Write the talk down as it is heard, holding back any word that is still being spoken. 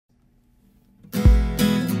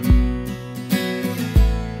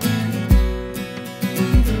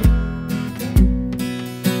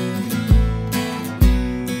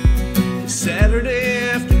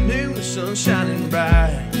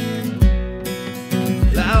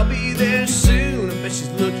Well, I'll be there soon, I bet she's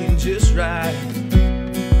looking just right.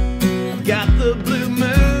 Got the blue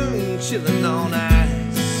moon chilling on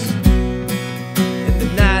ice, and the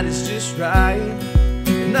night is just right,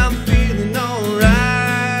 and I'm feeling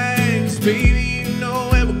alright. 'Cause baby, you know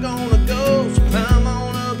where we're gonna go, so climb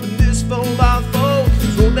on up in this 4x4.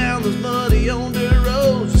 Roll down those muddy old dirt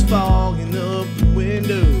roads, just fogging up the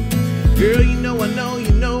window. Girl, you know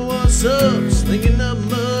what's up, slinging up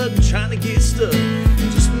mud and trying to get stuck.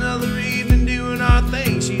 Just another evening doing our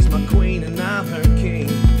thing. She's my queen and I'm her king,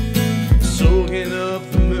 soaking up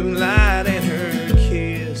the moonlight and her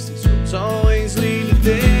kiss. These roads always lead to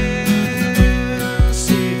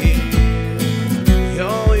this, yeah, they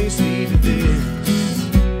always lead to this.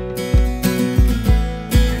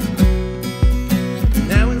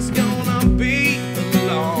 Now it's gonna be a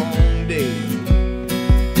long day,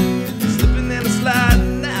 slipping and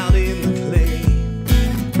sliding out in the clay.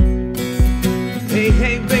 Hey,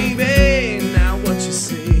 hey, baby, now what you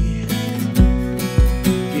say?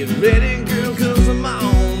 Get ready, girl, 'cause I'm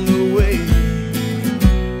on the way.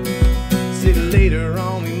 See, later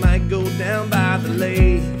on we might go down by the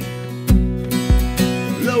lake,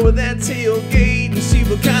 lower that tailgate and see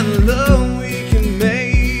what kind of love we can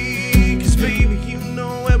make. 'Cause baby, you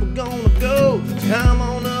know where we're gonna go. Come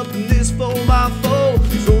on up in this 4x4.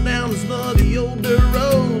 Roll down those muddy old dirt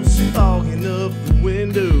roads, fogging up the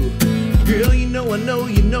window. Girl, you know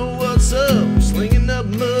what's up, slinging up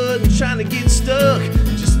mud and trying to get stuck.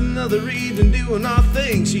 Just another evening doing our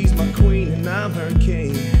thing. She's my queen and I'm her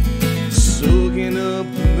king, soaking up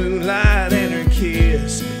the moonlight and her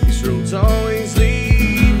kiss. These roads always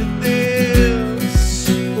lead to this.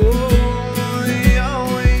 Oh, they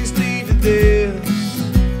always lead to this.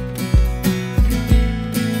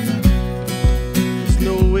 There's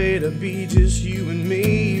nowhere to be, just you and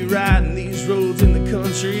me, riding these roads in the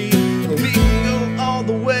country. We can go all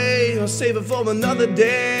the way or save it for another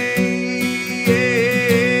day.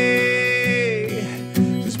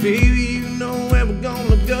 'Cause baby, you know where we're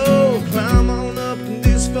gonna go. Climb on up in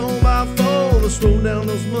this 4x4. Let's roll down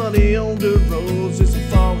those muddy old dirt roads, just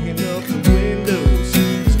fogging up the windows.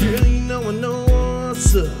 'Cause girl, you know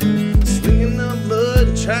what's up, slinging up mud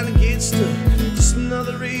and trying to get stuck. Just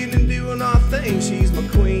another evening doing our thing. She's my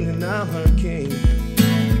queen and I'm her king,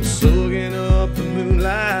 soaking up the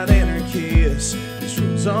moonlight and her kiss. These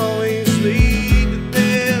roads always lead to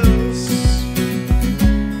this.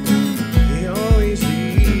 They always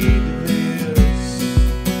lead to this.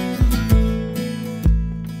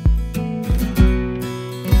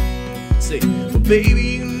 Say, well, baby,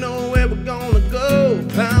 you know where we're gonna go.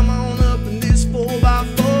 Climb on up in this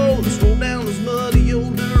 4x4. Let's roll down those muddy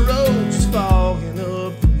old dirt roads, just fogging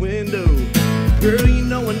up the window. Girl, you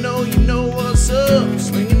know what's up,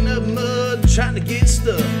 slinging up mud, trying to get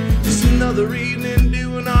stuck. Just another evening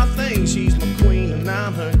doing our thing. She's my queen and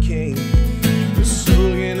I'm her king, we're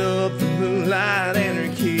soaking up the moonlight and her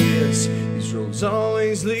kiss. These roads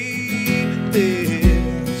always lead to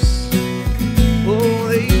this. Oh,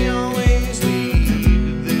 they always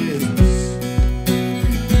lead to this.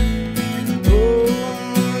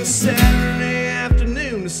 Oh, it's Saturday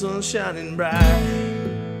afternoon, the sun's shining bright.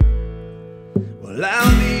 Well,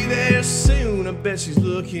 I'll be there soon, I bet she's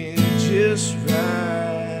looking just right.